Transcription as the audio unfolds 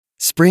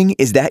Spring,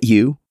 is that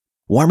you?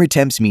 Warmer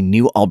temps mean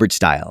new Allbirds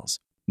styles.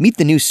 Meet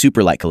the new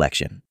Superlight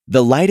collection,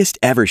 the lightest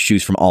ever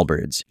shoes from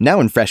Allbirds, now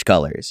in fresh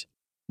colors.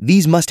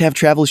 These must-have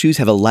travel shoes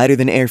have a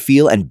lighter-than-air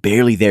feel and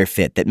barely-there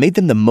fit that made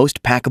them the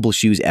most packable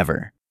shoes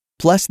ever.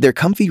 Plus, they're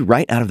comfy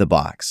right out of the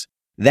box.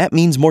 That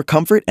means more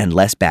comfort and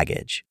less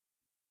baggage.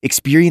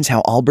 Experience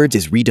how Allbirds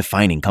is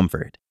redefining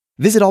comfort.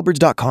 Visit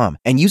allbirds.com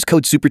and use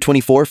code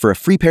SUPER24 for a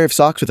free pair of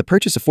socks with a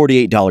purchase of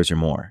 $48 or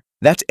more.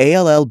 That's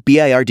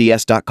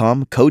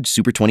ALLBIRDS.com, code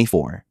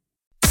SUPER24.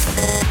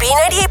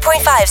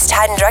 B98.5's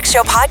Tad and Drex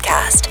Show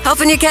podcast,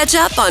 helping you catch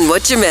up on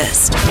what you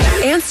missed.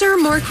 Answer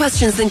more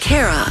questions than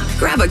Kara.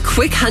 Grab a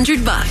quick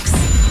 $100.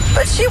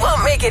 But she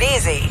won't make it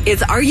easy.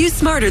 It's Are You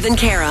Smarter Than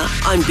Kara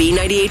on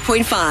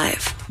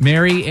B98.5.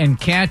 Mary and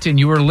Canton,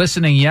 you were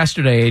listening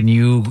yesterday and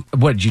you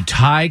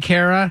tie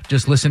Kara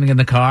just listening in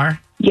the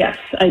car? Yes,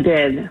 I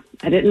did.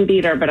 I didn't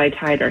beat her, but I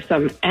tied her. So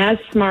I'm as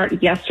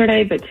smart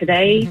yesterday, but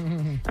today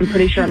I'm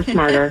pretty sure I'm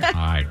smarter. All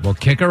right, well,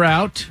 kick her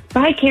out.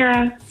 Bye,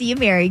 Kara. See you,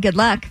 Mary. Good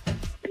luck.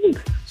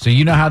 Thanks. So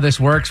you know how this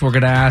works. We're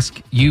going to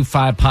ask you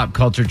 5 pop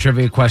culture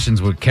trivia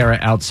questions with Kara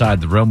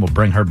outside the room. We'll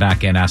bring her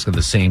back in, ask her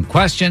the same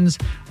questions.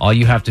 All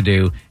you have to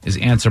do is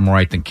answer more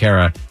right than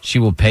Kara. She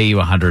will pay you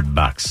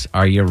 $100.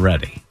 Are you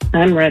ready?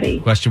 I'm ready.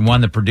 Question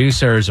 1. The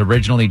producers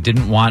originally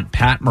didn't want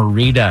Pat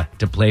Morita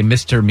to play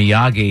Mr.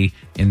 Miyagi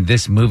in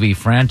this movie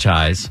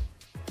franchise.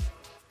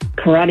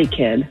 Karate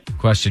Kid.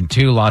 Question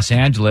 2. Los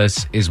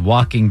Angeles is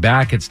walking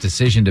back its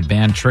decision to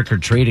ban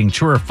trick-or-treating.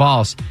 True or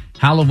false?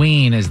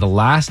 Halloween is the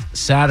last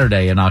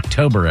Saturday in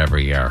October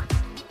every year.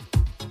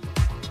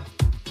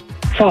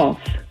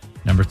 False.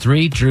 Number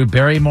 3. Drew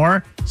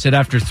Barrymore said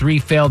after 3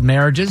 failed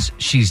marriages,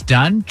 she's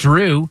done.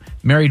 Drew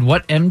married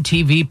what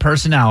MTV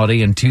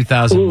personality in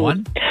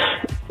 2001?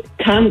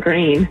 Tom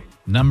Green.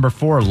 Number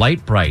 4.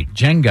 Light Bright,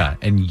 Jenga,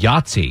 and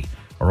Yahtzee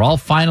are all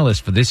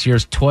finalists for this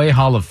year's Toy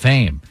Hall of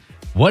Fame.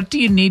 What do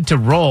you need to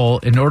roll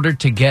in order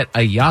to get a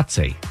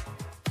Yahtzee?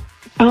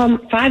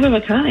 5 of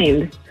a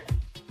kind.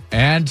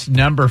 And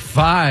number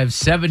 5,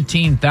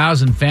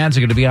 17,000 fans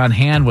are going to be on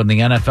hand when the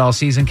NFL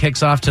season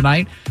kicks off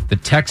tonight. The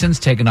Texans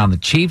taking on the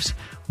Chiefs.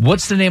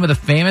 What's the name of the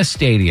famous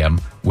stadium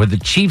where the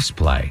Chiefs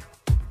play?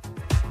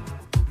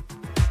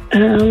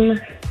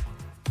 What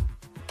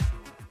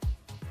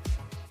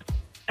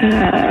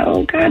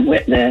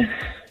the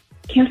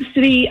Kansas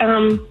City?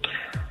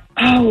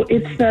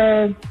 It's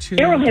the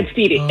Arrowhead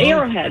Stadium.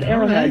 Arrowhead.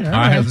 All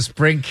right, let's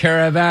bring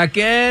Kara back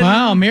in.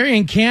 Wow,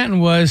 Marion Canton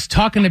was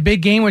talking a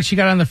big game when she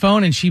got on the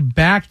phone, and she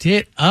backed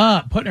it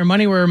up, putting her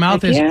money where her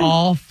mouth is.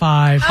 All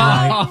 5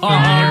 right for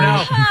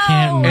Marion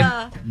Canton.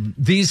 And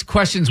these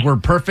questions were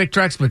perfect,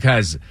 Drex,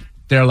 because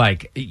they're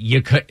like,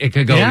 it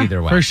could go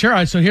either way. For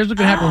sure. So here's what's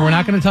going to happen. We're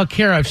not going to tell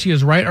Kara if she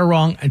is right or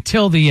wrong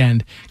until the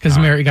end, because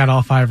Mary got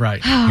all 5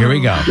 right. Here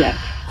we go. Yes.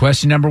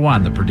 Question number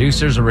 1. The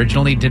producers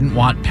originally didn't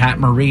want Pat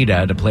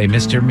Morita to play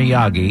Mr.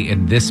 Miyagi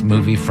in this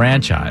movie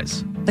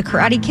franchise. The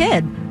Karate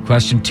Kid.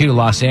 Question 2.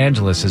 Los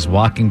Angeles is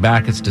walking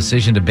back its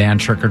decision to ban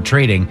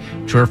trick-or-treating.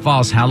 True or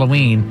false?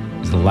 Halloween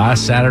is the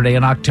last Saturday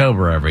in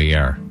October every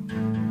year.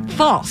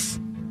 False.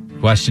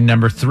 Question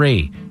number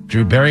 3.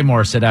 Drew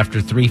Barrymore said after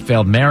 3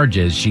 failed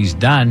marriages, she's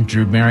done.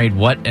 Drew married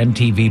what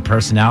MTV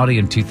personality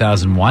in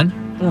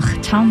 2001?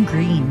 Ugh, Tom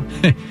Green.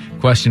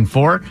 Question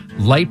 4.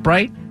 Light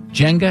Bright,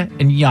 Jenga,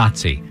 and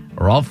Yahtzee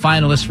are all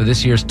finalists for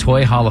this year's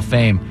Toy Hall of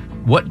Fame.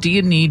 What do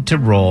you need to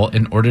roll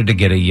in order to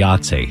get a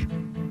Yahtzee?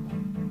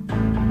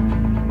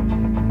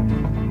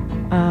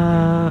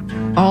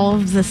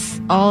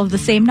 All of the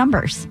same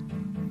numbers.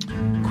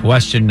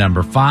 Question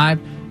number 5.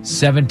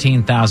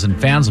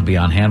 17,000 fans will be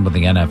on hand when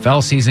the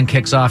NFL season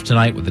kicks off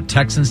tonight with the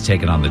Texans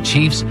taking on the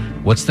Chiefs.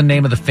 What's the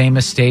name of the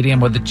famous stadium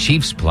where the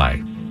Chiefs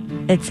play?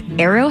 It's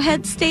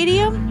Arrowhead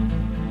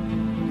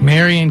Stadium.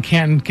 Marion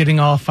Canton getting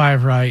all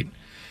 5 right.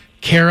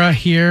 Kara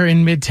here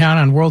in Midtown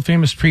on world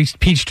famous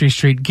Peachtree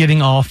Street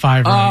getting all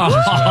 5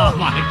 right. Oh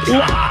my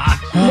God.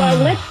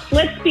 Well,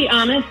 let's be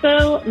honest,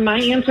 though. My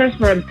answers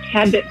were a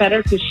tad bit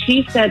better because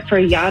she said for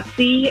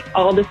Yahtzee,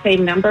 all the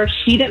same number.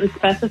 She didn't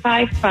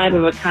specify 5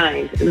 of a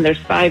kind. And there's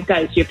 5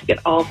 guys. You have to get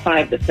all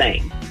 5 the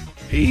same.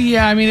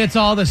 Yeah, I mean, it's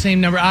all the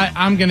same number.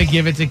 I'm going to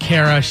give it to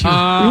Kara. She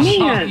was,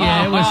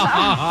 it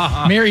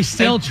was Mary's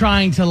still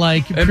trying to,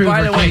 prove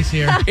her case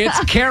here. It's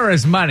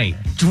Kara's money.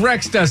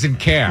 Drex doesn't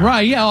care.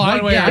 Right, yeah.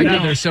 One way or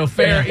another. So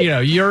fair,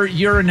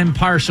 you're an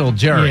impartial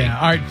jury. Yeah,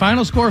 all right.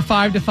 Final score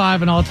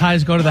 5-5, and all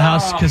ties go to the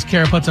house because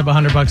Kara puts up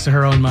 $100 to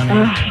her own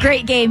money.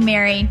 Great game,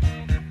 Mary.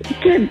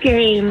 Good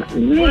game.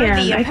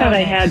 Man, I thought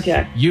I had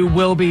you. You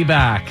will be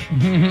back.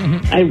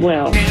 I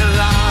will.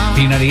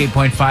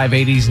 P98.5,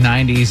 80s,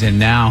 90s, and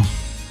now.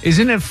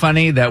 Isn't it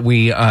funny that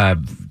we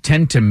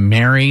tend to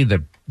marry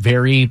the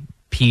very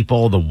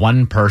people, the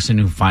one person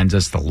who finds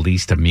us the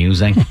least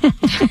amusing?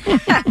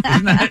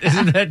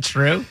 Isn't that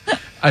true?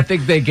 I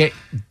think they get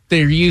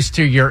they're used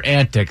to your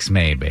antics,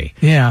 maybe.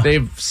 Yeah.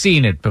 They've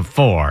seen it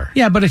before.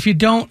 Yeah, but if you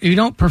don't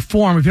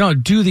perform, if you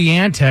don't do the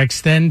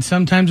antics, then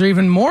sometimes they're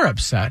even more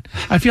upset.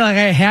 I feel like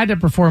I had to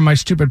perform my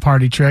stupid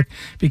party trick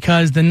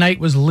because the night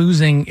was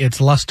losing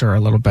its luster a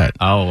little bit.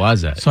 Oh,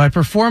 was it? So I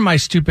performed my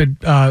stupid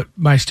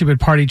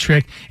party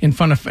trick in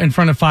front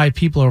of 5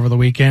 people over the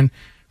weekend.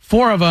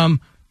 4 of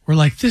them were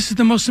like, "This is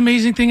the most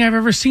amazing thing I've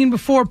ever seen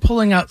before,"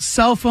 pulling out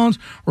cell phones,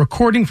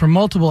 recording from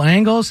multiple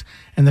angles.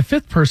 And the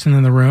 5th person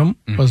in the room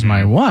was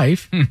my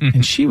wife,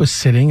 and she was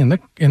sitting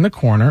in the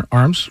corner,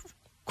 arms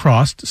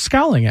crossed,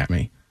 scowling at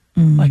me.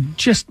 Like,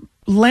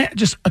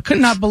 I could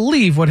not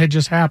believe what had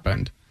just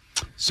happened.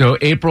 So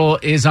April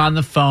is on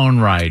the phone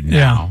right now.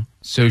 Yeah.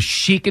 So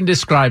she can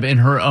describe in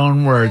her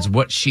own words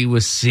what she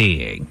was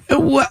seeing.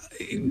 Well,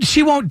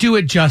 she won't do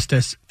it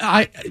justice.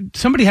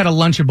 Somebody had a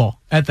Lunchable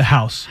at the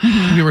house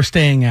we were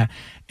staying at,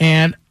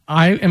 and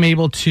I am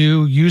able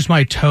to use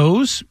my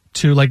toes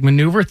to like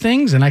maneuver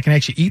things, and I can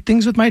actually eat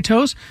things with my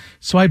toes.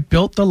 So I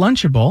built the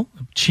Lunchable,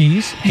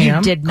 cheese,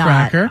 ham,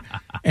 cracker,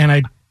 and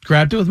I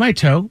grabbed it with my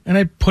toe and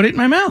I put it in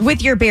my mouth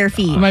With your bare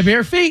feet. with my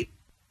bare feet.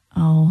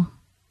 Oh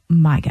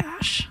my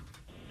gosh.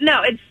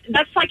 No,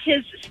 that's like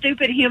his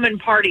stupid human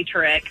party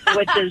trick,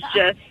 which is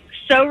just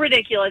so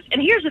ridiculous.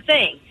 And here's the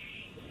thing.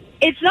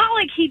 It's not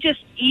like he just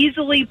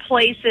easily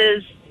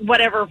places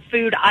whatever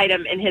food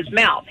item in his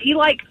mouth. He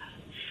like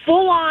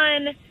full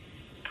on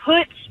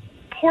puts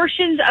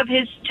portions of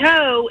his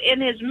toe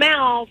in his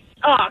mouth.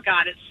 Oh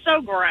God, it's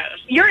so gross.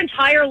 Your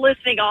entire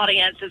listening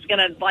audience is going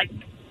to like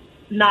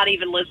not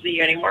even listen to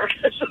you anymore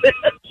because it's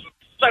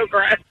so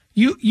gross.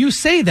 You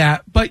say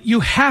that, but you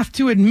have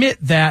to admit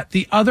that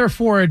the other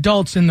 4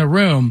 adults in the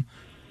room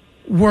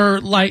were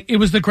like, it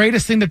was the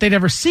greatest thing that they'd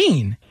ever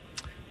seen.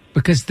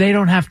 Because they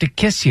don't have to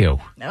kiss you.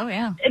 Oh,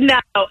 yeah. No,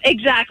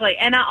 exactly.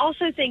 And I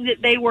also think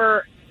that they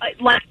were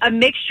like a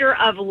mixture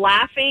of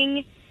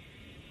laughing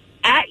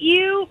at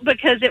you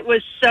because it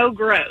was so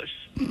gross.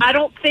 I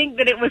don't think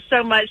that it was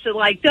so much that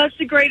like, that's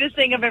the greatest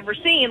thing I've ever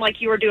seen,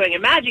 like you were doing a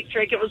magic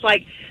trick. It was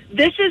like,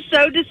 this is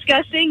so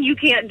disgusting, you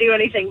can't do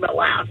anything but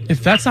laugh.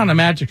 If that's not a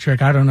magic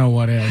trick, I don't know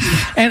what is.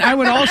 And I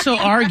would also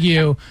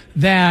argue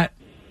that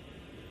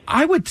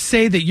I would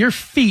say that your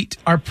feet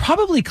are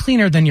probably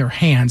cleaner than your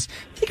hands.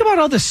 Think about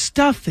all the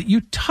stuff that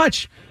you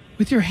touch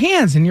with your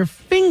hands and your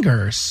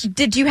fingers.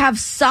 Did you have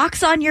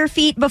socks on your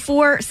feet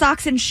before?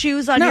 Socks and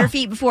shoes on your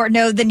feet before?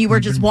 No, then you were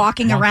just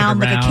walking around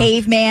like a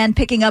caveman,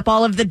 picking up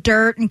all of the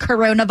dirt and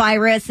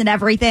coronavirus and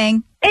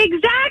everything.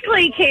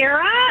 Exactly,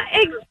 Kara.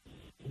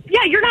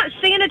 Yeah, you're not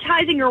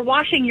sanitizing or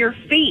washing your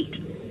feet.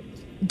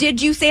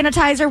 Did you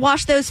sanitize or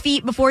wash those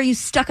feet before you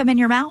stuck them in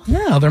your mouth?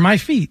 No, they're my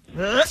feet.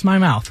 It's my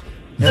mouth.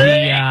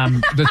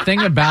 The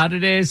thing about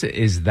it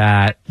is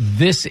that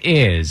this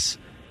is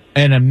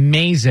an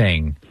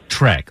amazing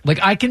trick. Like,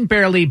 I can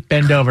barely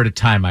bend over to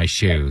tie my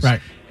shoes. Right.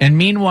 And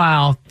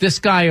meanwhile, this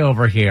guy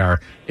over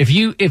here, if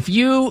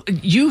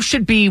you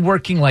should be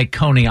working like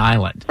Coney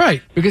Island.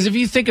 Right. Because if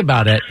you think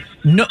about it,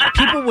 no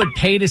people would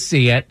pay to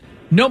see it.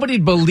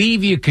 Nobody'd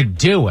believe you could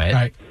do it.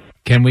 Right.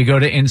 Can we go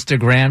to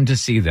Instagram to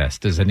see this?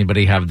 Does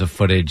anybody have the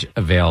footage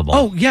available?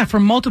 Oh yeah,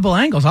 from multiple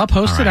angles. I'll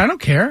post it. I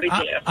don't care.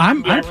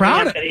 I'm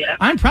proud.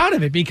 I'm proud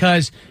of it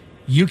because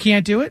you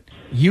can't do it.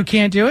 You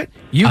can't do it.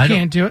 You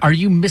can't do it. Are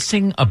you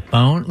missing a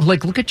bone?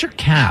 Like, look at your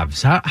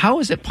calves. How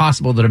is it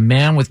possible that a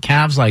man with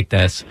calves like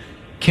this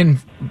can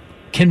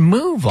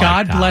move like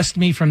that? God blessed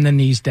me from the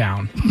knees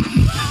down.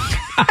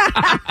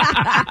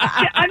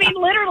 I mean,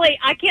 literally,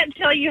 I can't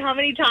tell you how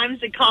many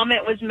times the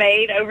comment was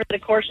made over the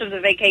course of the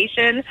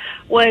vacation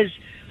was,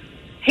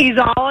 he's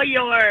all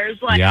yours.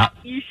 Like,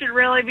 you should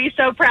really be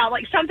so proud.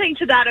 Like, something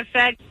to that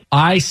effect.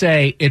 I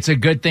say it's a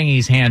good thing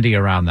he's handy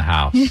around the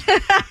house.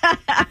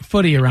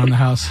 Footy around the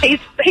house. He's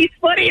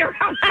footy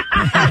around the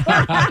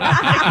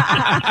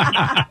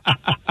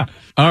house.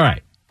 All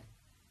right.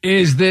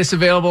 Is this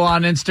available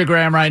on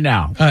Instagram right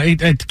now? I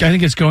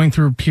think it's going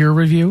through peer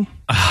review.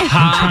 I'm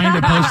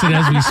trying to post it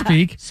as we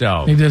speak.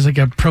 So maybe there's like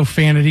a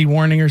profanity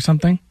warning or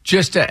something.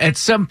 Just at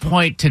some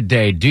point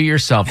today, do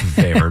yourself a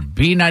favor.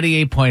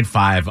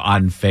 B98.5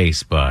 on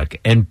Facebook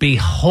and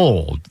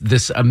behold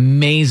this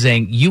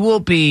amazing. You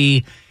will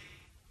be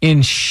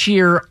in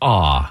sheer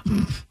awe.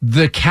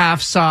 The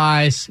calf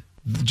size.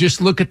 Just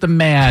look at the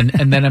man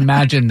and then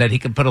imagine that he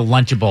can put a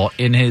Lunchable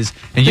in his.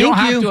 And you don't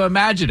have to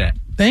imagine it.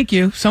 Thank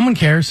you. Someone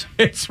cares.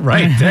 It's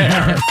right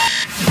there.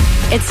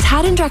 It's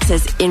Tad and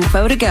Drex's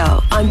Info to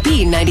Go on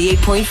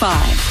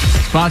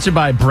B98.5. Sponsored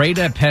by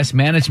Breda Pest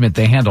Management.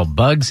 They handle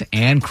bugs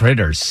and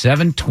critters.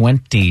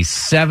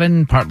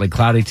 727, partly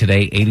cloudy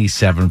today,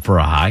 87 for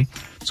a high.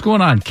 What's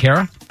going on,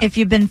 Kara? If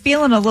you've been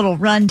feeling a little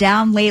run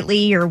down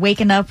lately or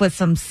waking up with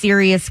some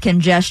serious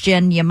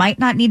congestion, you might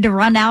not need to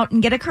run out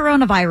and get a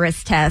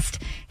coronavirus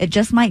test. It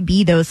just might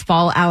be those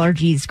fall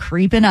allergies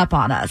creeping up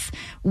on us.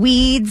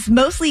 Weeds,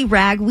 mostly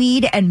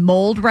ragweed and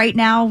mold right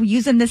now,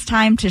 using this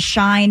time to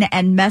shine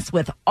and mess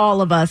with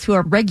all of us who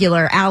are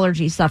regular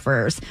allergy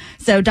sufferers.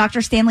 So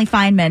Dr. Stanley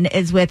Feynman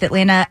is with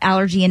Atlanta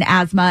Allergy and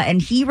Asthma,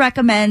 and he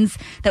recommends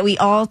that we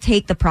all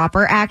take the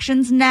proper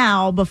actions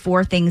now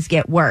before things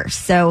get worse.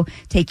 So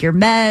take your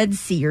meds,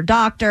 see your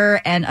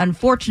doctor, and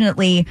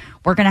unfortunately,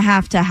 we're going to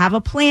have a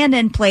plan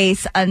in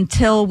place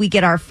until we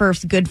get our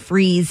first good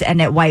freeze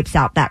and it wipes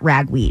out that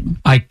ragweed.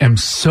 I am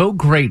so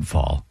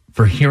grateful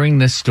for hearing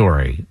this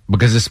story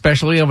because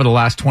especially over the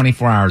last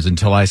 24 hours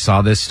until I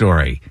saw this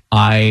story,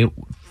 I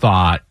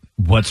thought,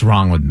 what's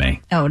wrong with me?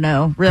 Oh,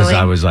 no, really? Because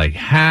I was like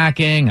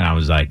hacking and I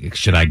was like,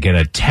 should I get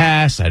a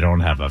test? I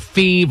don't have a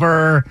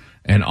fever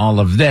and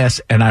all of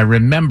this. And I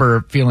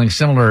remember feeling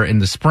similar in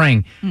the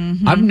spring.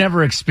 Mm-hmm. I've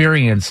never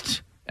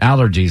experienced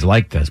allergies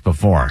like this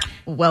before.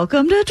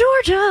 Welcome to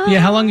Georgia. Yeah,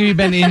 how long have you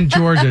been in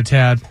Georgia,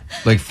 Tad?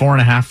 Like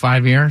 4.5,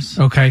 5 years.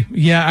 Okay,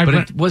 yeah, but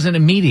it wasn't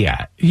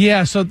immediate.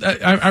 Yeah, so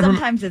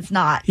sometimes it's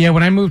not. Yeah,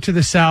 when I moved to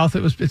the South,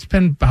 it's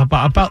been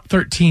about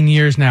 13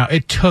 years now.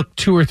 It took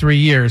 2 or 3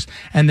 years,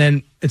 and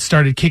then it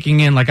started kicking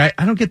in. Like I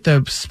don't get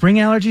the spring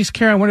allergies,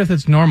 Kara. I wonder if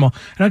it's normal.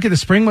 I don't get the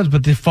spring ones,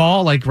 but the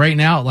fall, like right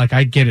now, like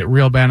I get it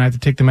real bad. And I have to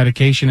take the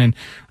medication, and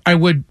I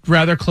would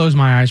rather close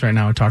my eyes right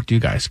now and talk to you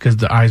guys because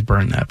the eyes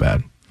burn that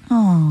bad.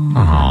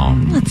 Oh,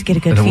 let's get a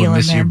good feeling.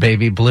 Miss your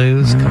baby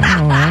blues. Come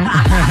on.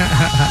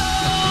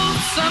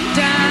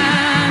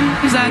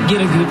 Sometimes I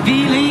get a good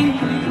feeling.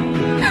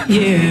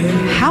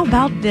 Yeah. How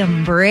about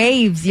them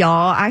Braves,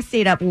 y'all? I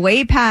stayed up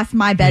way past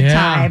my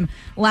bedtime.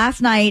 Yeah.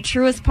 Last night,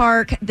 Truist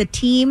Park, the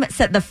team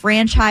set the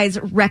franchise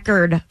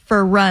record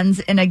for runs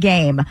in a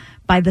game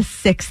by the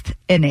 6th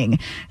inning.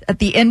 At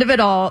the end of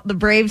it all, the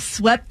Braves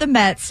swept the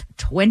Mets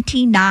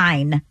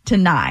 29-9.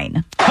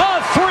 A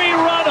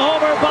 3-run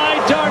homer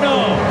by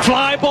Darno.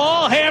 Fly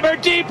ball, hammer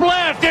deep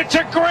left. It's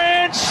a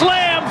grand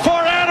slam for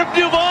Adam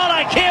Duvall.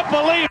 I can't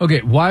believe it.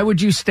 Okay, why would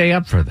you stay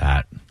up for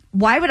that?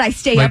 Why would I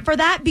stay up for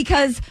that?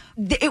 Because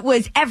it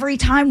was every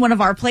time one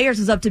of our players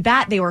was up to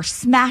bat, they were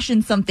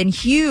smashing something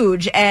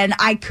huge, and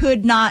I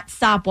could not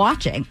stop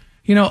watching.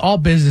 You know, all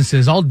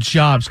businesses, all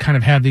jobs kind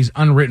of have these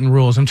unwritten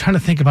rules. I'm trying to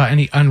think about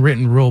any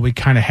unwritten rule we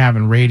kind of have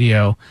in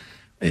radio.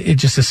 It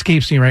just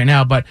escapes me right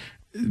now. But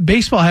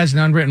baseball has an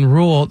unwritten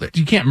rule that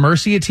you can't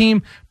mercy a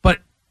team, but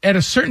at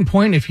a certain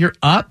point, if you're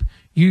up,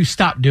 you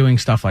stop doing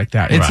stuff like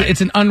that.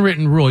 It's an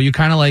unwritten rule. You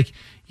kind of like...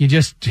 You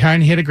just try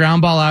and hit a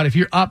ground ball out. If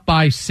you're up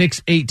by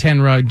 6, 8,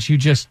 10 runs, you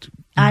just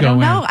I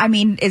don't know. I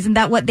mean, isn't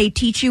that what they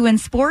teach you in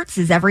sports?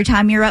 Is every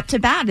time you're up to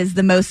bat is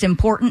the most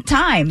important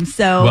time.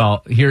 So,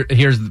 well,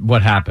 here's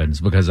what happens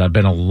because I've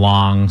been a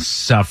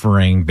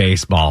long-suffering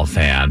baseball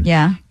fan.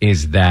 Yeah,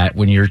 is that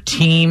when your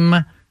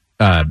team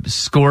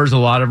scores a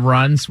lot of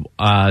runs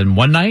on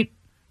one night,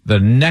 the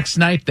next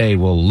night they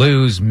will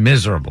lose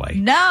miserably.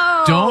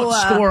 No, don't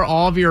score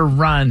all of your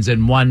runs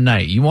in one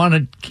night. You want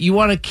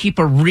to keep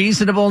a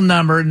reasonable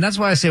number, and that's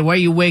why I say why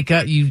you wake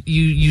up,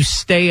 you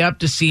stay up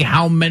to see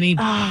how many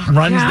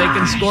runs they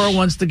can score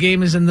once the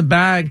game is in the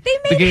bag. They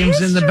made the game's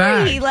history. in the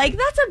bag. Like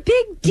that's a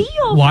big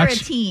deal for a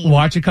team.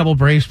 Watch a couple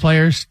Braves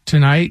players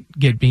tonight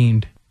get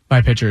beamed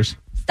by pitchers.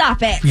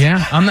 Stop it.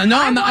 Yeah. I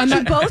want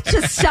you both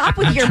to stop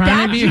with your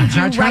bad juju right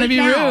now. I'm trying to be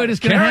rude. It's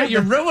Kara,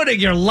 you're ruining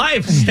your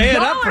life. Staying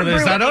up for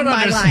this. I don't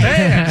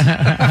understand.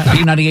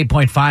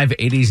 B98.5,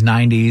 80s,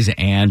 90s,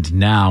 and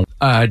now.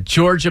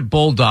 Georgia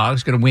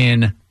Bulldogs going to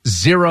win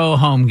 0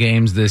 home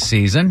games this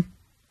season.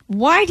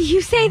 Why do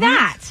you say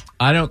that?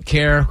 I don't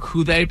care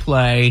who they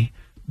play.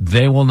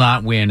 They will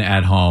not win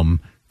at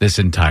home this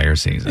entire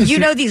season. You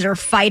know these are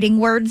fighting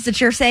words that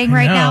you're saying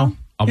right now?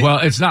 Well,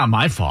 it's not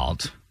my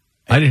fault.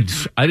 I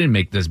didn't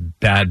make this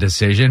bad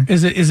decision.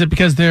 Is it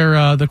because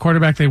they're the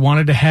quarterback they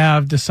wanted to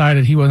have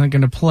decided he wasn't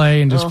going to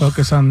play and just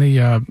focus on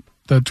the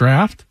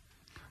draft?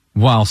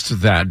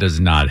 Whilst that does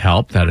not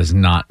help, that is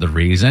not the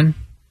reason.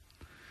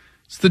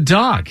 It's the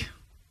dog.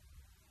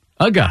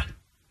 Uga.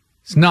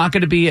 It's not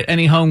going to be at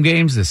any home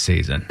games this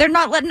season. They're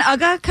not letting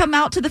Uga come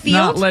out to the field?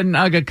 Not letting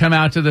Uga come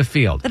out to the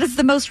field. That is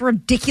the most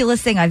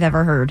ridiculous thing I've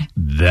ever heard.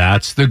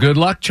 That's the good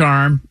luck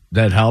charm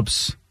that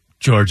helps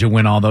Georgia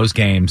win all those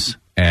games.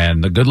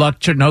 And the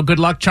no good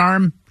luck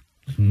charm,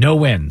 no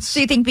wins. So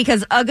you think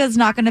because Uga's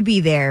not going to be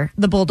there,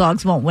 the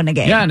Bulldogs won't win a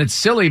game? Yeah, and it's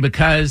silly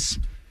because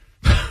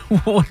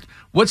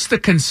what's the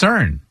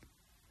concern?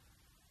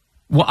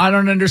 Well, I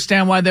don't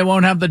understand why they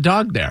won't have the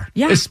dog there.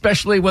 Yeah.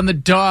 Especially when the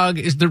dog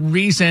is the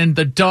reason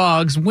the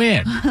dogs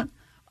win.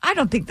 I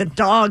don't think the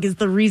dog is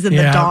the reason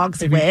the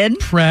dogs win.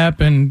 Prep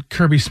and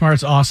Kirby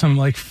Smart's awesome,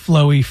 like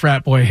flowy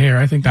frat boy hair.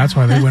 I think that's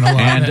why they win a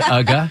lot. And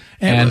Uga.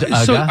 And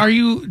Uga. So are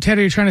you, Ted,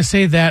 are you trying to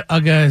say that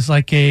Uga is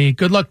like a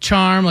good luck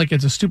charm, like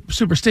it's a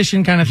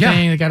superstition kind of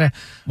thing? They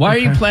why are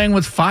you playing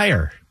with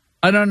fire?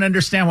 I don't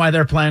understand why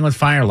they're playing with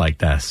fire like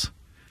this.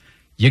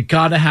 You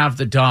got to have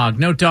the dog.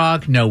 No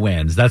dog, no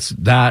wins.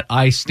 That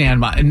I stand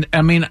by. And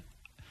I mean,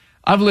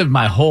 I've lived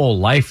my whole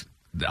life.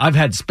 I've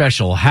had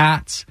special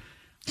hats.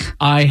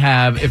 I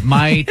have, if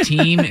my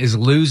team is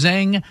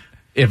losing,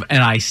 and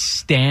I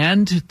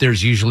stand,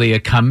 there's usually a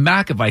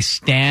comeback. If I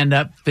stand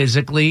up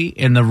physically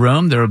in the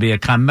room, there will be a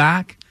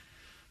comeback.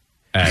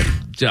 But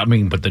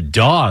the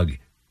dog,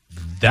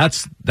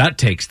 that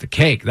takes the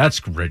cake.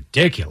 That's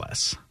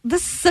ridiculous.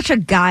 This is such a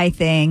guy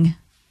thing.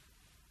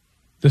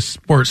 The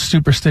sports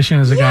superstition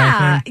is a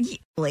guy thing.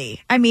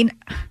 I mean,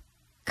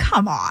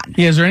 come on.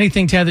 Yeah, is there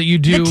anything, Tad, that you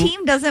do? The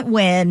team doesn't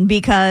win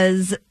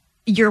because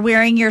you're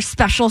wearing your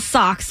special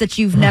socks that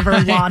you've never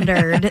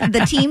laundered.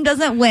 The team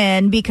doesn't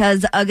win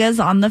because Uga's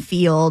on the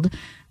field.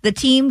 The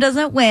team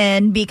doesn't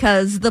win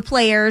because the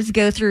players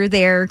go through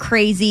their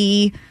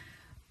crazy,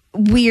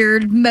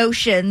 weird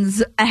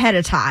motions ahead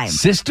of time.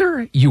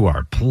 Sister, you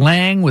are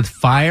playing with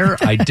fire.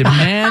 I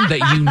demand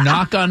that you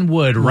knock on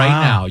wood right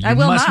now. You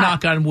must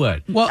knock on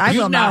wood. Well, I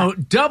you've will now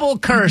not. double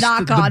cursed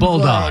the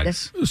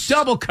Bulldogs.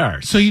 Double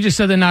curse. So you just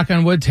said the knock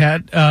on wood,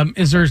 Tad. Are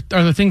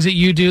there things that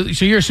you do?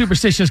 So you're a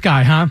superstitious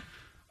guy, huh?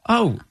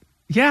 Oh,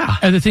 yeah.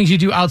 Are there things you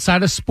do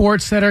outside of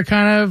sports that are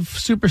kind of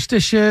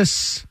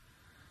superstitious?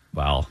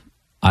 Well,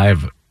 I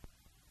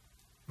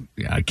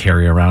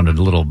carry around a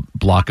little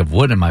block of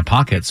wood in my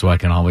pocket so I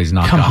can always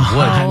knock on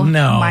wood. Oh,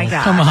 no. My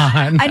gosh. Come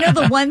on. I know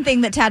the one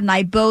thing that Tad and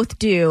I both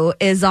do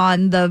is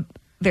on the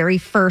very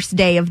first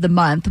day of the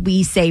month,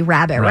 we say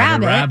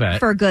rabbit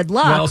for good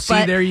luck. Well,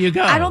 see, there you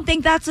go. I don't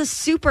think that's a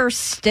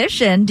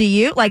superstition. Do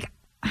you?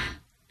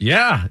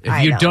 Yeah.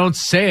 If you don't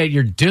say it,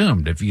 you're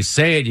doomed. If you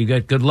say it, you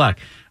get good luck.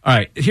 All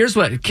right. Here's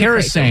what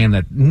Kara's saying,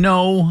 that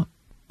no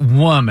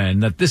woman,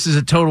 that this is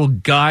a total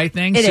guy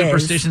thing.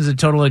 Superstition is a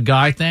total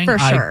guy thing. For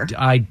sure.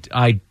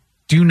 I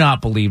do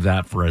not believe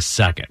that for a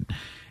second.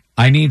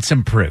 I need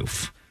some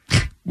proof.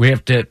 We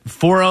have to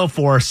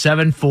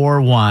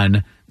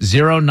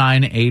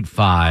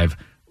 404-741-0985.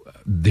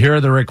 Here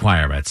are the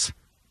requirements.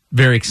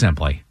 Very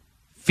simply.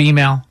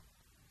 Female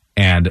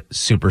and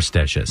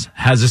superstitious.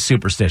 Has a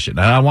superstition.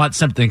 And I want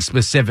something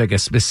specific, a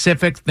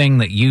specific thing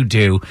that you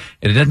do.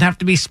 It doesn't have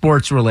to be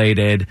sports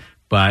related,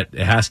 but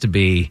it has to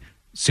be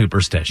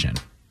superstition.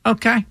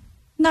 Okay.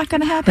 Not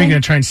going to Are happen. you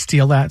going to try and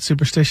steal that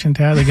superstition,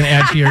 Tad? They're going to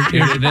add to your It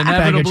bag of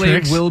inevitably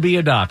tricks? will be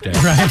adopted.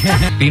 Right.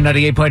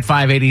 B98.5,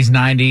 80s,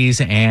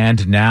 90s,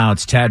 and now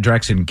it's Tad,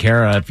 Drex, and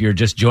Kara. If you're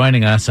just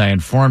joining us, I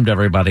informed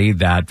everybody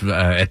that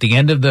at the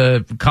end of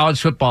the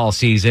college football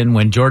season,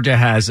 when Georgia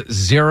has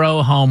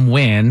 0 home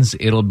wins,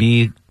 it'll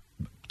be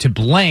to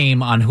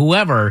blame on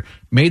whoever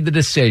made the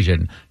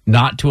decision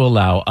not to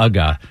allow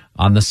Uga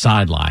on the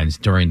sidelines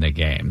during the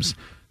games.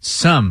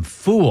 Some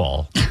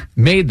fool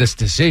made this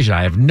decision.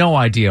 I have no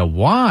idea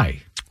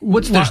why.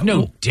 There's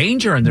no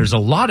danger and there's a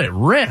lot at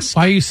risk.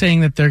 Why are you saying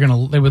that they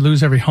would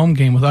lose every home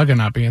game with Uga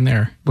not being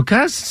there?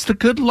 Because it's the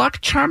good luck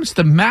charm. It's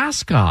the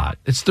mascot.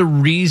 It's the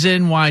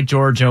reason why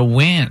Georgia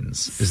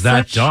wins. Is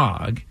that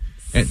dog?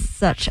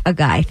 Such a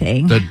guy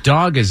thing. The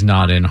dog is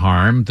not in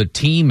harm. The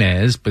team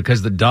is,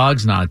 because the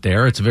dog's not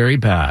there. It's very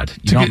bad.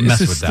 You don't mess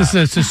with that.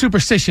 It's a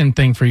superstition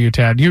thing for you,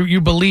 Tad.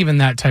 You believe in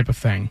that type of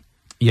thing.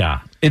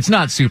 Yeah, it's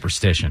not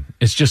superstition.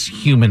 It's just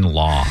human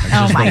law. It's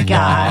Oh just my the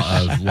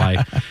gosh. law of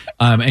life.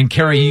 And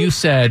Carrie, you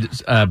said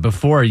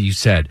before,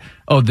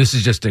 oh, this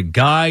is just a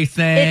guy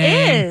thing.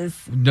 It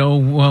is.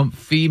 No,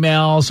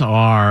 females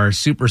are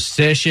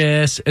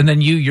superstitious. And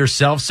then you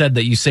yourself said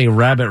that you say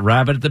rabbit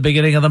at the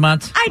beginning of the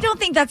month. I don't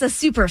think that's a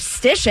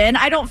superstition.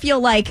 I don't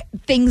feel like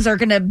things are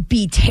going to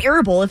be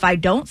terrible if I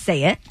don't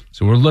say it.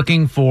 So we're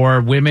looking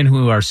for women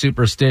who are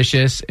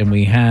superstitious, and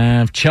we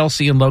have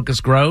Chelsea in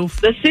Locust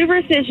Grove. The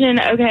superstition,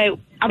 okay,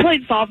 I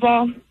played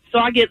softball, so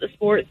I get the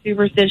sports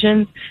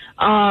superstitions.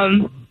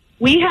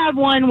 We have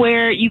one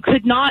where you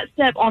could not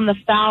step on the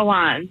foul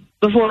line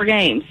before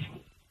games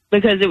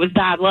because it was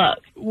bad luck.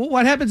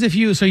 What happens if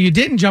you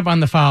didn't jump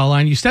on the foul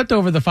line, you stepped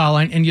over the foul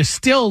line, and you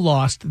still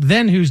lost?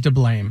 Then who's to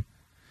blame?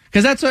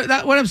 Because that's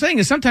what I'm saying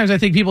is sometimes I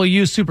think people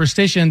use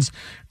superstitions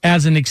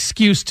as an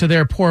excuse to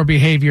their poor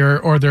behavior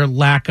or their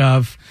lack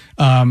of,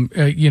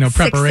 preparation.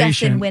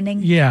 Success in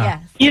winning. Yeah.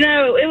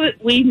 Yes.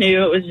 We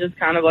knew it was just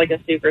kind of like a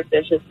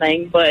superstitious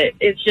thing, but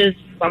it's just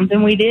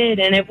something we did.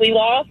 And if we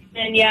lost,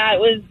 then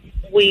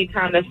we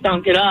kind of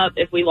stunk it up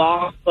if we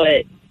lost.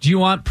 But do you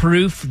want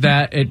proof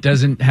that it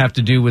doesn't have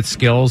to do with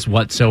skills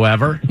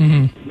whatsoever?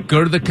 Mm-hmm.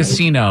 Go to the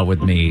casino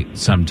with me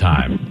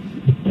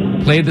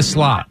sometime. Play the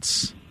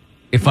slots.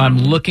 If I'm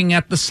looking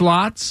at the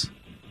slots,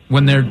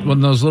 when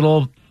those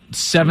little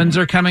sevens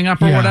are coming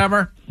up or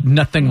whatever,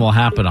 nothing will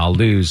happen. I'll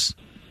lose.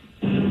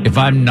 If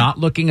I'm not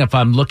looking, if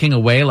I'm looking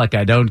away like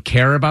I don't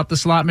care about the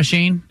slot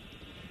machine,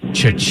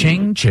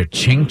 cha-ching,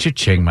 cha-ching,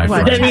 cha-ching, my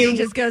friend. Then he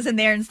just goes in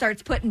there and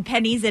starts putting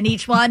pennies in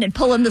each one and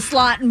pulling the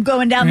slot and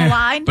going down the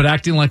line. But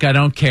acting like I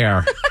don't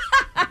care.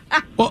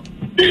 Well,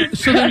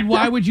 so then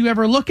why would you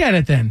ever look at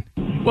it then?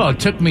 Well, it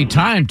took me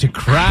time to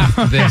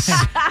craft this.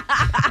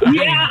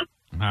 yeah.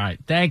 All right.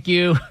 Thank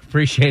you.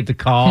 Appreciate the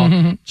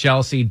call.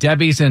 Chelsea.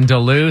 Debbie's in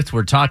Duluth.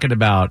 We're talking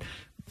about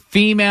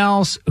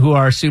females who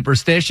are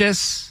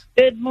superstitious.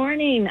 Good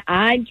morning.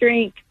 I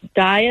drink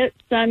Diet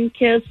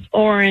Sunkissed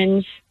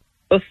Orange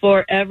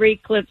before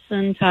every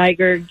Clemson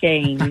Tiger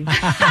game.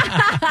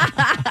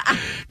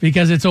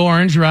 Because it's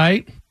orange,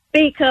 right?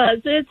 Because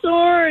it's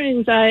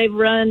orange. I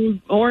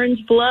run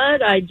orange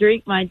blood. I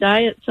drink my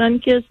Diet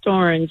Sunkissed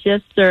orange.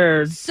 Yes,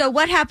 sir. So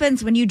what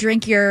happens when you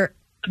drink your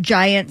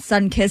giant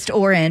sun-kissed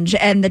orange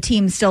and the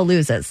team still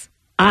loses?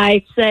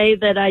 I say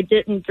that I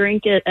didn't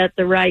drink it at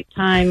the right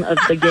time of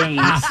the game.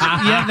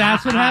 Yeah,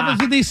 that's what happens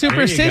with these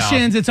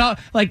superstitions. It's all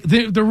like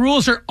the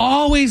rules are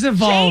always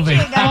evolving.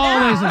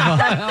 Always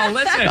evolving. Oh,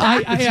 listen,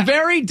 it's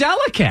very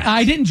delicate.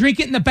 I didn't drink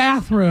it in the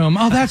bathroom.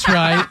 Oh, that's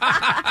right.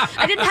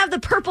 I didn't have the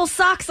purple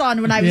socks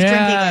on when I was drinking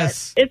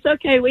it. It's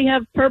okay. We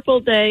have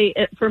Purple Day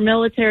for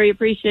Military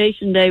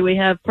Appreciation Day. We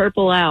have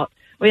Purple out.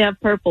 We have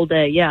Purple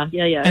Day. Yeah.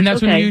 And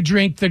that's when you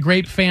drink the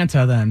grape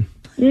Fanta then.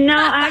 No,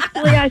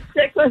 actually, I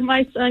stick with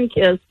my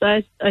Sunkissed.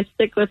 I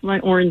stick with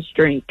my orange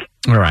drink.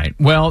 All right.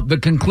 Well, the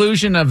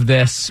conclusion of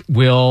this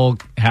will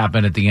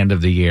happen at the end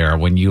of the year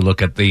when you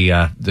look at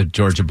the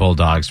Georgia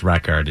Bulldogs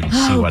record and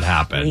see what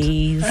happened.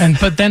 Please.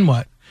 But then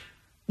what?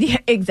 Yeah,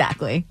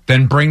 exactly.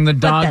 Then bring the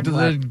dog to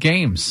the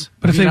games.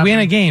 But if they win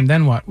a game,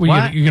 then what?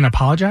 You're going to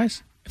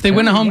apologize? If they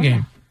win a home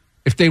game?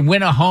 If they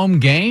win a home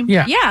game?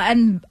 Yeah,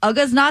 and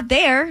Uga's not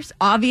there.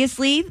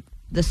 Obviously,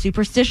 the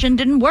superstition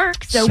didn't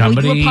work, so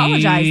Somebody will you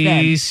apologize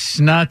then?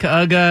 Snuck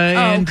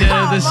Uga into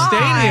the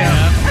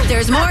stadium.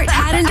 There's more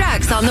Tad and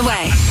Drex on the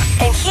way.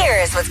 And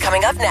here's what's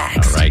coming up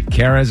next. All right,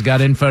 Kara's got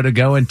info to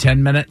go in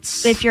 10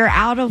 minutes. If you're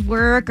out of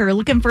work or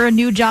looking for a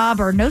new job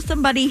or know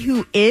somebody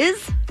who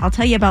is, I'll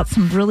tell you about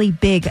some really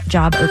big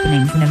job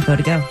openings and info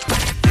to go.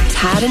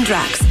 Tad and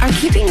Drex are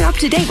keeping you up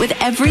to date with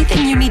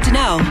everything you need to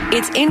know.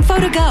 It's Info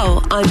to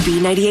Go on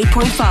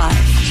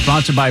B98.5.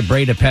 Sponsored by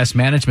Breda Pest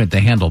Management.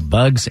 They handle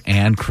bugs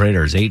and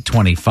critters.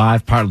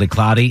 825, partly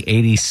cloudy,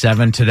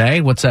 87 today.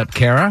 What's up,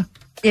 Kara?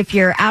 If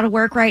you're out of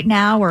work right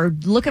now or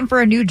looking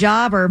for a new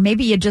job, or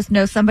maybe you just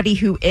know somebody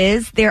who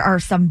is, there are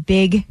some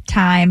big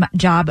time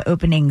job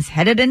openings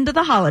headed into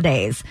the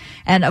holidays.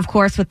 And of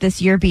course, with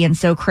this year being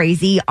so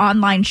crazy,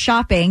 online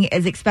shopping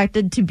is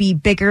expected to be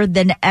bigger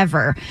than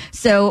ever.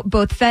 So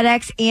both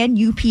FedEx and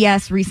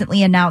UPS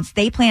recently announced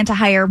they plan to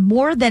hire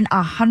more than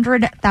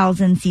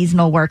 100,000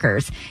 seasonal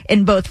workers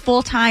in both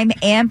full-time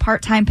and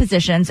part-time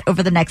positions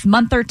over the next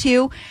month or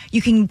two.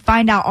 You can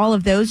find out all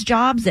of those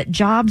jobs at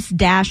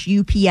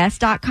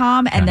jobs-ups.com.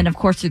 And then, of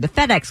course, through the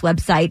FedEx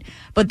website.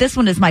 But this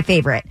one is my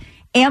favorite.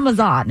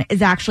 Amazon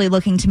is actually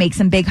looking to make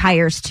some big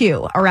hires,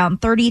 too. Around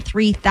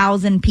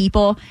 33,000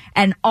 people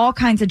and all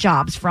kinds of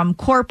jobs from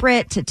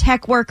corporate to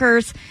tech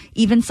workers,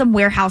 even some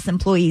warehouse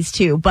employees,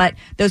 too. But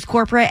those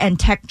corporate and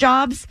tech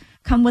jobs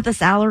come with a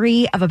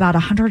salary of about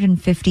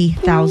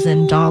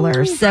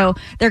 $150,000. So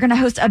they're going to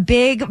host a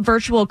big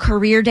virtual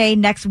career day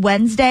next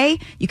Wednesday.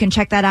 You can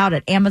check that out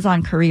at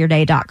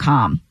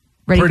AmazonCareerDay.com.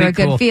 Ready for a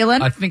good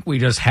feeling? I think we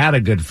just had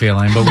a good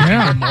feeling, but we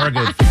need more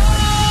good feeling.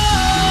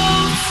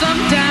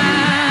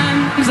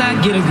 Sometimes I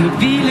get a good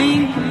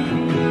feeling.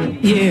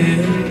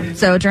 Yeah.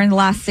 So during the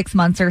last 6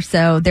 months or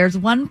so, there's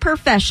one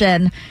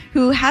profession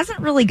who hasn't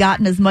really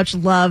gotten as much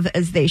love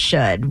as they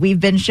should. We've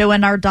been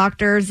showing our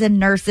doctors and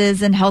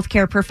nurses and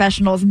healthcare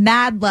professionals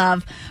mad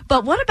love.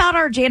 But what about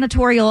our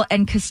janitorial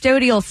and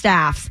custodial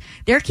staffs?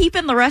 They're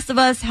keeping the rest of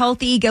us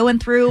healthy, going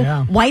through,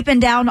 wiping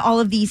down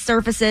all of these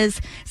surfaces.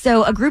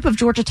 So a group of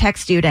Georgia Tech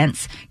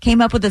students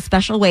came up with a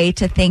special way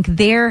to thank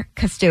their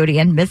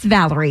custodian, Miss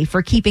Valerie,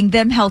 for keeping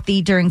them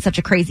healthy during such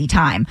a crazy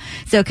time.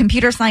 So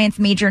computer science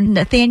major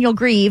Nathaniel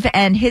Grieve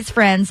and his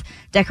friends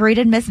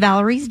decorated Miss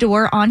Valerie's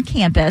door on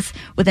campus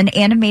with an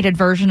animated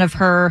version of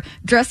her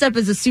dressed up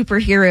as a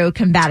superhero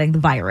combating the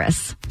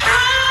virus.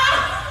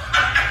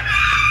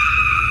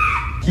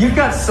 You've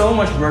got so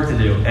much work to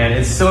do, and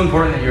it's so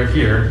important that you're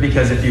here,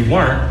 because if you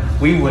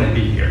weren't, we wouldn't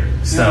be here.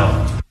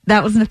 So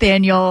that was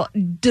Nathaniel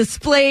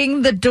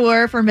displaying the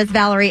door for Miss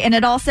Valerie. And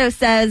it also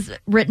says,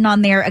 written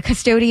on there, a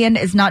custodian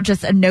is not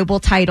just a noble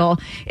title.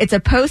 It's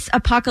a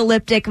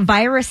post-apocalyptic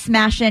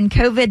virus-smashing,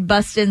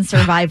 COVID-busting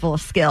survival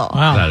skill.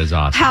 Wow. That is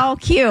awesome. How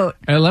cute.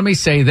 Let me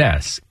say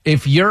this.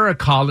 If you're a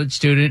college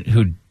student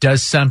who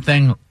does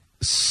something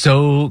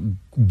so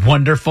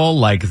wonderful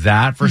like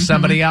that for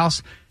somebody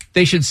else,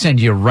 they should send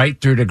you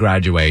right through to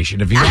graduation.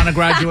 If you want to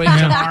graduate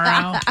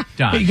tomorrow,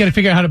 done. You got to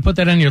figure out how to put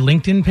that on your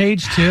LinkedIn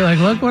page, too. Like,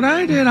 look what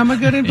I did.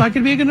 I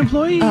could be a good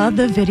employee.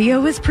 The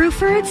video is proof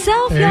for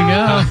itself, There you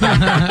go.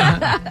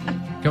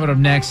 Coming up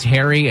next,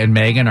 Harry and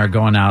Meghan are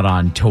going out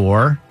on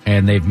tour,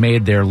 and they've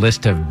made their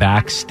list of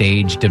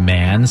backstage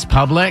demands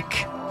public.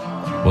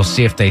 We'll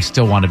see if they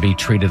still want to be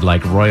treated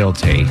like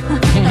royalty.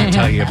 We'll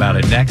tell you about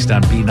it next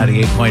on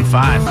B98.5.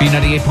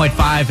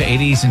 B98.5,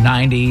 80s and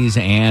 90s,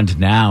 and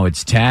now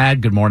it's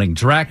Tad. Good morning,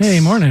 Drex.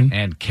 Hey, morning.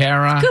 And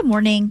Kara. Good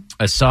morning.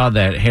 I saw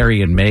that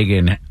Harry and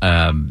Meghan,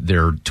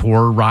 their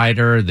tour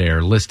rider,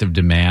 their list of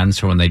demands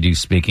for when they do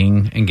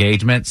speaking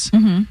engagements.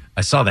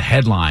 I saw the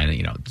headline,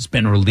 it's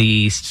been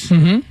released.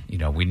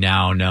 We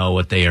now know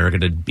what they are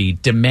going to be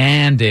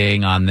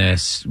demanding on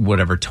this,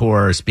 whatever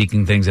tour,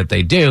 speaking things that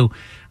they do.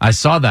 I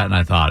saw that and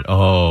I thought,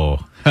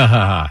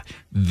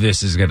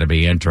 this is going to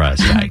be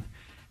interesting.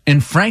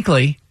 And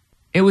frankly,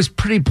 it was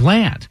pretty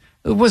bland.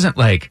 It wasn't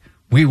like,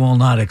 we will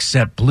not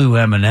accept blue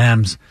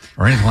M&Ms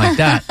or anything like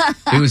that.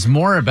 It was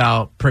more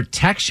about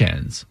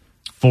protections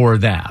for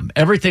them.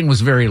 Everything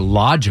was very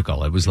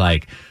logical. It was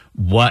like,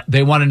 what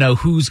they want to know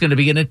who's going to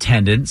be in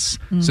attendance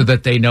so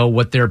that they know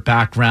what their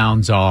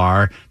backgrounds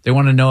are. They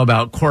want to know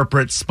about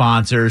corporate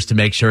sponsors to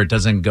make sure it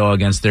doesn't go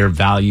against their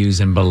values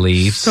and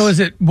beliefs. So is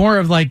it more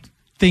of like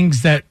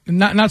things that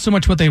not so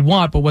much what they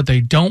want, but what they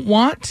don't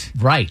want?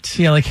 Right.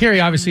 Yeah, like Harry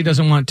obviously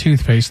doesn't want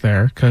toothpaste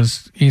there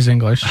because he's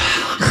English.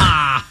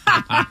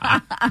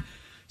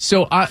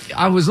 So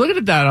I was looking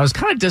at that. I was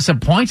kind of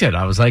disappointed.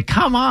 I was like,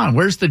 come on,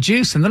 where's the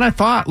juice? And then I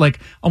thought, like,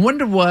 I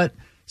wonder what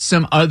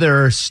some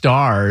other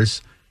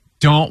stars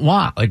don't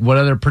want, like what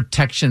other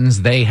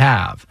protections they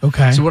have.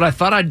 Okay. So what I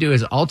thought I'd do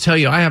is I'll tell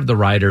you, I have the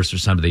writers for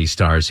some of these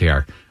stars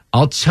here.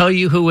 I'll tell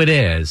you who it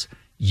is.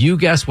 You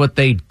guess what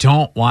they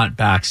don't want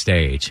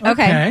backstage.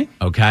 Okay.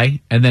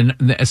 Okay. And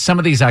then some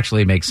of these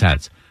actually make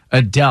sense.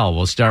 Adele,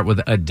 we'll start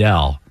with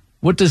Adele.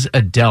 What does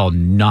Adele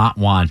not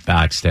want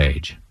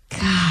backstage?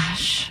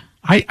 Gosh.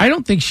 I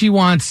don't think she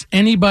wants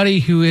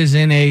anybody who is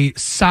in a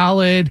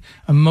solid,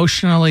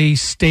 emotionally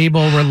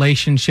stable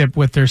relationship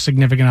with their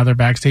significant other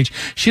backstage.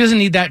 She doesn't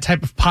need that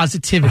type of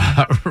positivity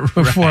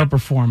before a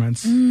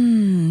performance.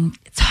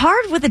 It's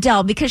hard with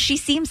Adele because she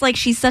seems like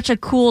she's such a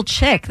cool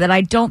chick that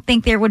I don't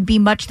think there would be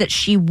much that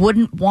she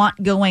wouldn't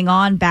want going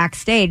on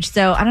backstage.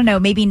 So I don't know,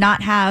 maybe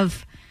not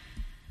have.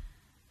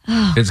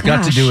 It's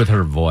got to do with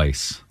her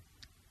voice.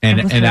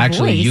 And her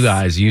actually, voice. you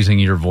guys using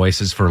your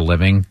voices for a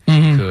living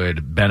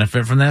could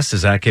benefit from this.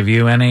 Does that give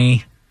you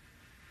any?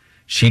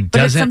 She But it's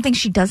doesn't. something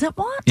she doesn't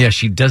want? Yeah,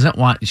 she doesn't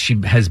want. She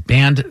has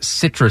banned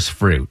citrus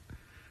fruit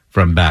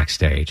from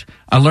backstage.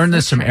 I learned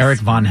this from Eric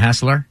Von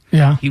Hessler.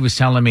 Yeah. He was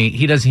telling me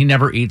he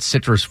never eats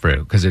citrus fruit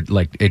because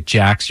it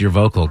jacks your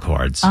vocal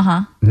cords.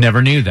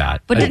 Never knew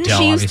that. But didn't Adele,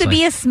 she used to obviously.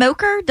 be a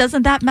smoker?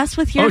 Doesn't that mess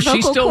with your vocal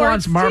she still cords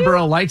wants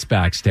Marlboro Lights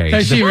backstage.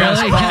 Does she The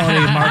best really? quality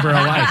Marlboro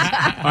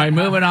Lights. All right,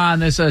 moving on.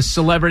 This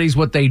celebrities,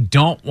 what they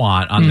don't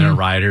want on their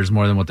riders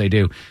more than what they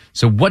do.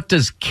 So what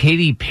does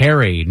Katy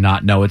Perry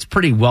not know? It's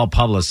pretty well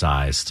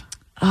publicized.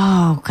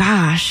 Oh,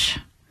 gosh.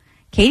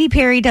 Katy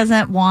Perry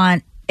doesn't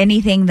want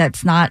anything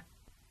that's not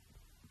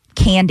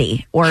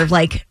candy or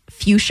like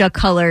fuchsia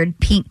colored,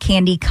 pink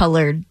candy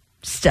colored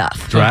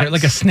stuff. Drex?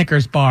 Like a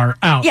Snickers bar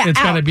out. Yeah, it's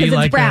got to out, be 'cause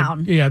like it's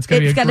brown. it's got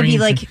to be a gotta green be thing.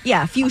 like,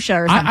 yeah, fuchsia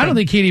or something. I don't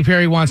think Katy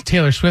Perry wants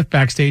Taylor Swift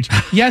backstage.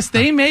 Yes,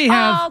 they may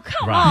have. Oh,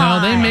 come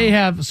on. No, they may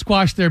have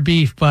squashed their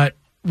beef, but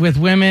with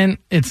women,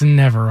 it's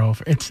never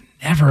over. It's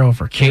never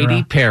over. Katy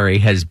Kira. Perry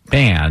has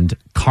banned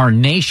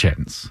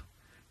carnations.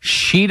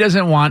 She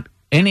doesn't want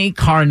any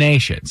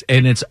carnations,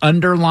 and it's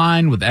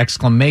underlined with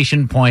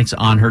exclamation points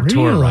on her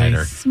tour Really?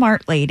 rider.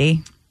 Smart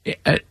lady.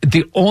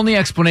 The only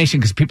explanation,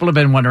 because people have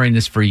been wondering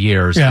this for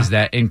years, Yeah. is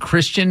that in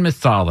Christian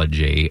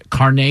mythology,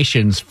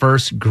 carnations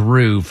first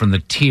grew from the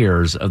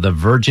tears of the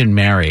Virgin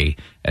Mary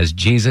as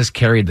Jesus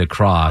carried the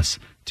cross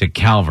to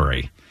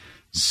Calvary.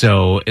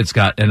 So it's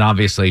got, and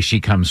obviously she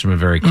comes from a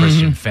very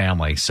Christian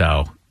family,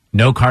 so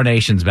no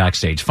carnations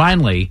backstage.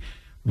 Finally,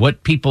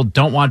 what people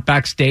don't want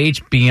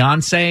backstage,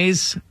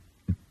 Beyonce's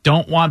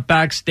don't want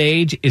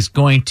backstage is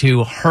going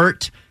to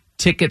hurt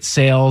ticket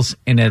sales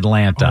in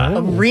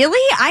Atlanta. Really?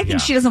 I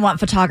think she doesn't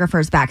want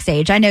photographers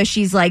backstage. I know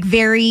she's like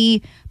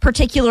very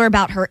particular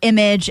about her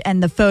image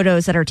and the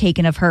photos that are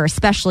taken of her,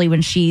 especially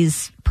when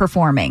she's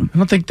performing. I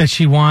don't think that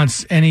she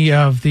wants any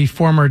of the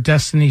former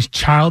Destiny's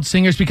Child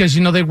singers because,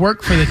 they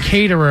work for the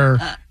caterer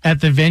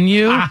at the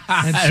venue.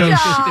 And so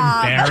It's just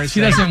embarrassing. she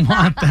doesn't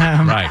want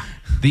them. Right.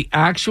 The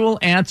actual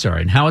answer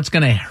and how it's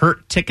going to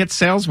hurt ticket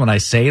sales when I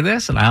say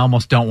this, and I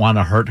almost don't want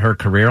to hurt her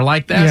career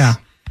like this. Yeah.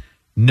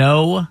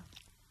 No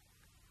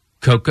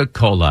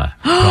Coca-Cola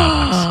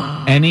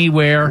products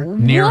anywhere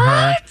near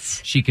her.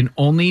 She can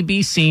only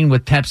be seen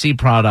with Pepsi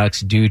products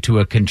due to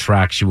a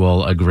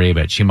contractual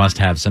agreement. She must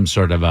have some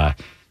sort of a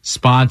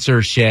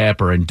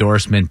sponsorship or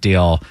endorsement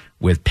deal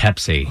with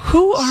Pepsi.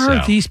 Who are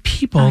So- these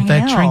people I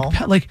that know.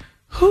 drink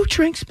who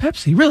drinks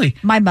Pepsi? Really?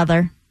 My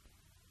mother.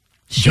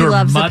 She Your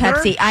loves mother? the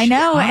Pepsi. I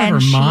know. Out of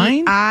And her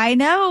mind? I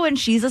know. And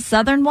she's a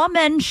Southern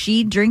woman.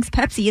 She drinks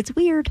Pepsi. It's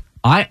weird.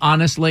 I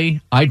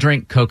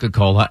drink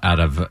Coca-Cola out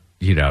of,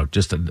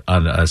 just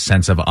a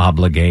sense of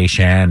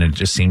obligation. It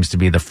just seems to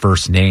be the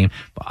first name.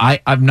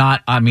 But I've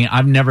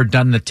never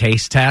done the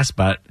taste test,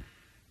 but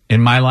in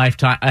my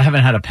lifetime, I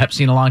haven't had a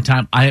Pepsi in a long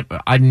time.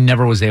 I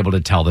never was able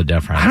to tell the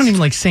difference. I don't even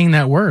like saying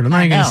that word. I'm not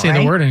even going know, to say right?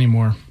 the word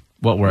anymore.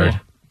 What word?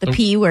 The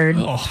P word.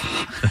 All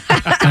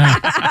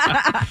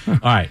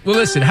right. Well,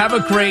 listen, have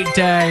a great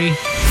day.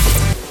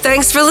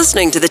 Thanks for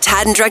listening to the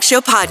Tad and Drex Show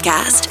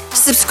podcast.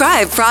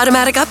 Subscribe for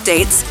automatic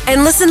updates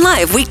and listen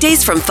live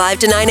weekdays from 5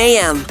 to 9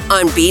 a.m.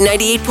 on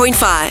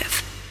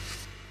B98.5.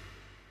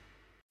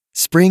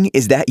 Spring,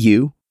 is that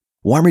you?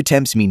 Warmer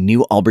temps mean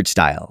new Allbirds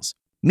styles.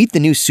 Meet the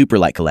new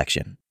Superlight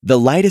collection, the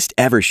lightest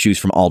ever shoes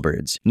from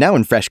Allbirds, now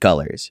in fresh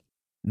colors.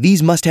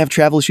 These must-have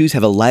travel shoes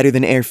have a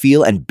lighter-than-air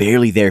feel and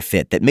barely there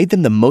fit that made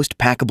them the most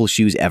packable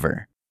shoes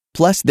ever.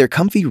 Plus, they're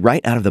comfy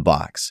right out of the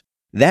box.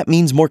 That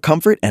means more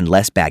comfort and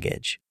less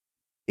baggage.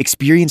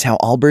 Experience how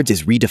Allbirds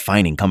is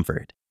redefining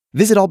comfort.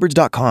 Visit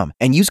allbirds.com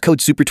and use code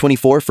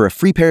SUPER24 for a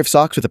free pair of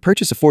socks with a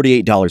purchase of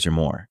 $48 or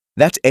more.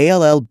 That's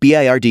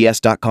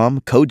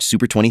ALLBIRDS.com, code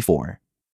SUPER24.